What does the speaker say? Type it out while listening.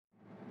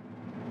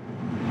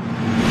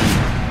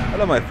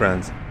Hello my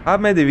friends, I've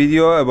made a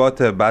video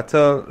about a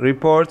battle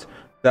report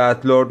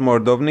that Lord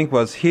Mordovnik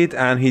was hit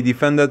and he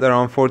defended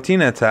around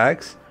 14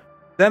 attacks.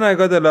 Then I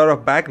got a lot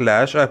of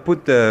backlash. I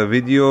put the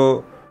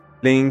video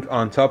link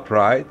on top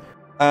right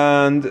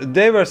and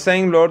they were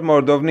saying Lord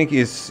Mordovnik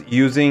is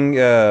using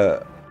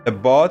a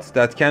bot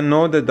that can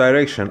know the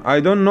direction.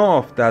 I don't know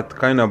of that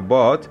kind of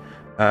bot.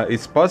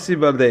 It's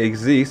possible they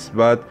exist,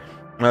 but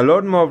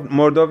Lord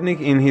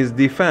Mordovnik in his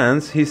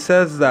defense, he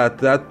says that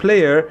that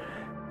player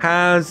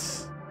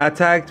has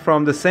attacked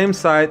from the same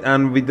side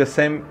and with the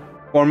same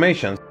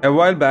formations. A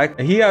while back,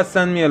 he has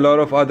sent me a lot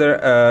of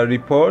other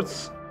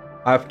reports.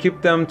 I've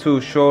kept them to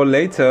show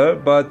later,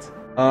 but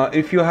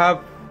if you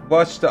have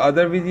watched the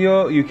other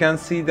video, you can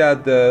see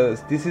that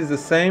this is the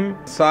same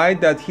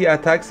side that he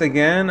attacks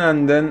again,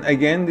 and then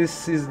again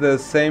this is the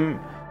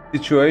same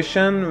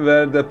situation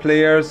where the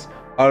players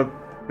are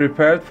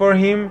prepared for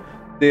him.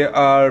 They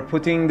are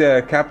putting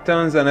the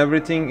captains and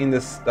everything in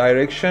this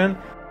direction.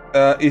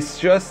 It's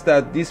just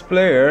that this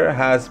player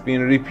has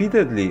been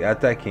repeatedly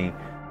attacking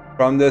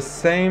from the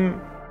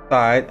same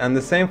side and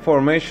the same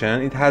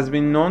formation. It has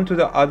been known to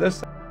the other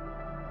side.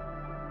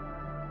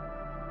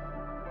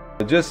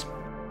 Just,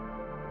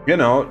 you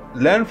know,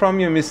 learn from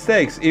your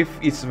mistakes. If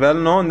it's well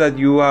known that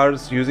you are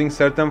using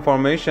certain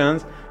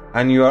formations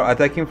and you are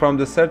attacking from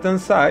the certain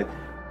side,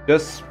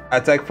 just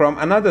attack from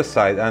another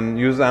side and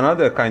use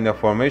another kind of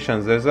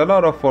formations. There's a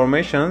lot of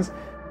formations,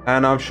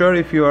 and I'm sure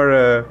if you are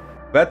a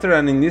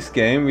veteran in this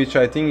game, which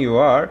I think you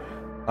are,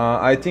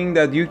 I think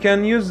that you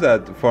can use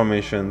that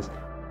formations.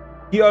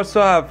 He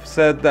also have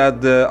said that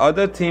the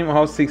other team,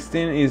 House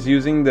 16, is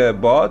using the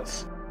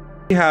bots.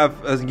 He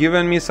has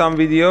given me some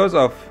videos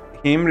of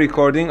him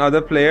recording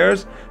other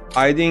players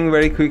hiding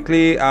very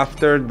quickly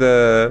after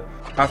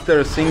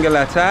a single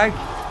attack,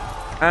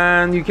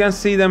 and you can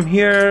see them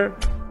here.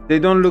 They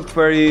don't look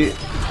very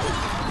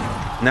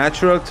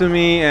natural to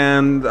me,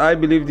 and I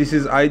believe this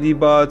is ID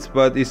bots,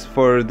 but it's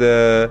for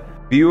the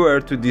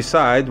viewer to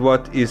decide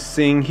what is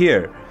seen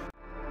here.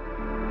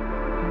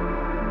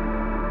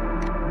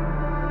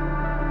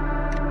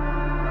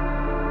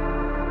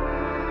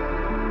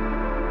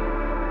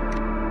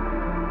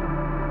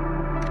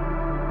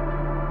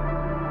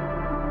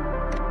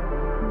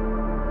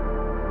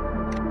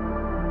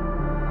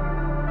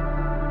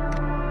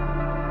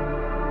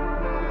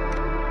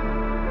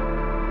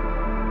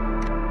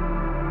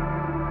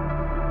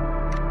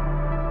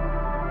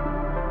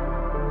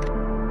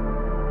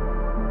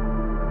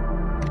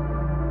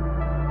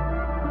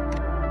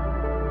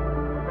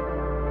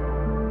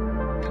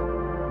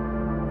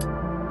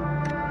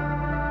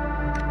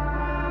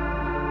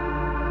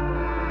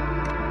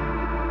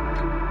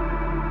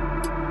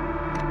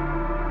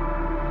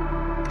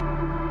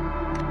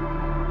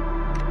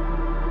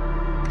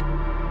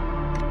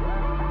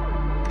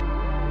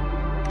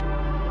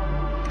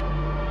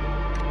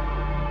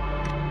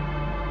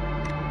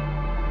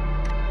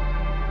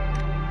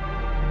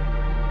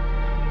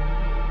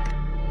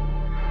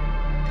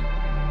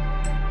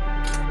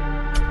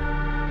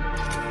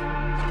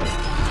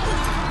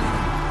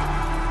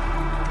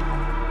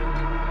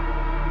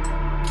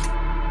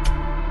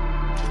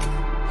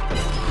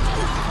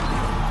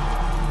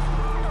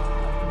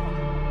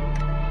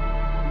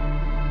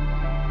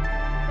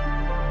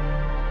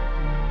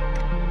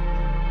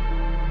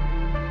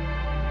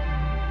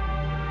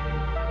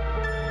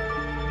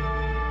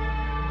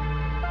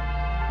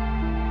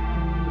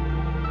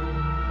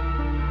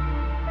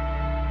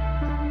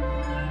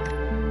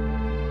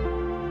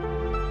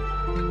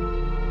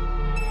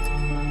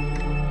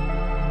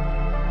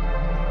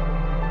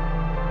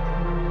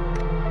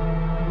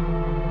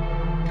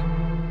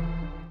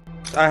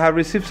 I have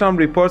received some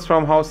reports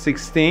from House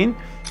 16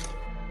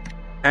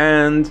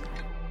 and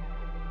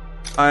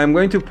I'm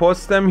going to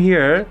post them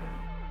here.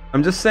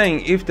 I'm just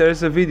saying, if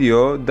there's a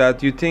video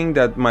that you think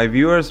that my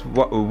viewers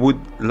would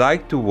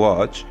like to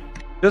watch,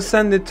 just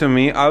send it to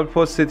me. I'll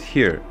post it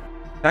here.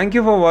 Thank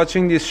you for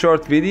watching this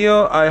short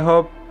video. I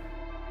hope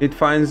it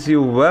finds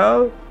you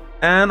well,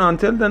 and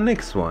until the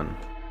next one.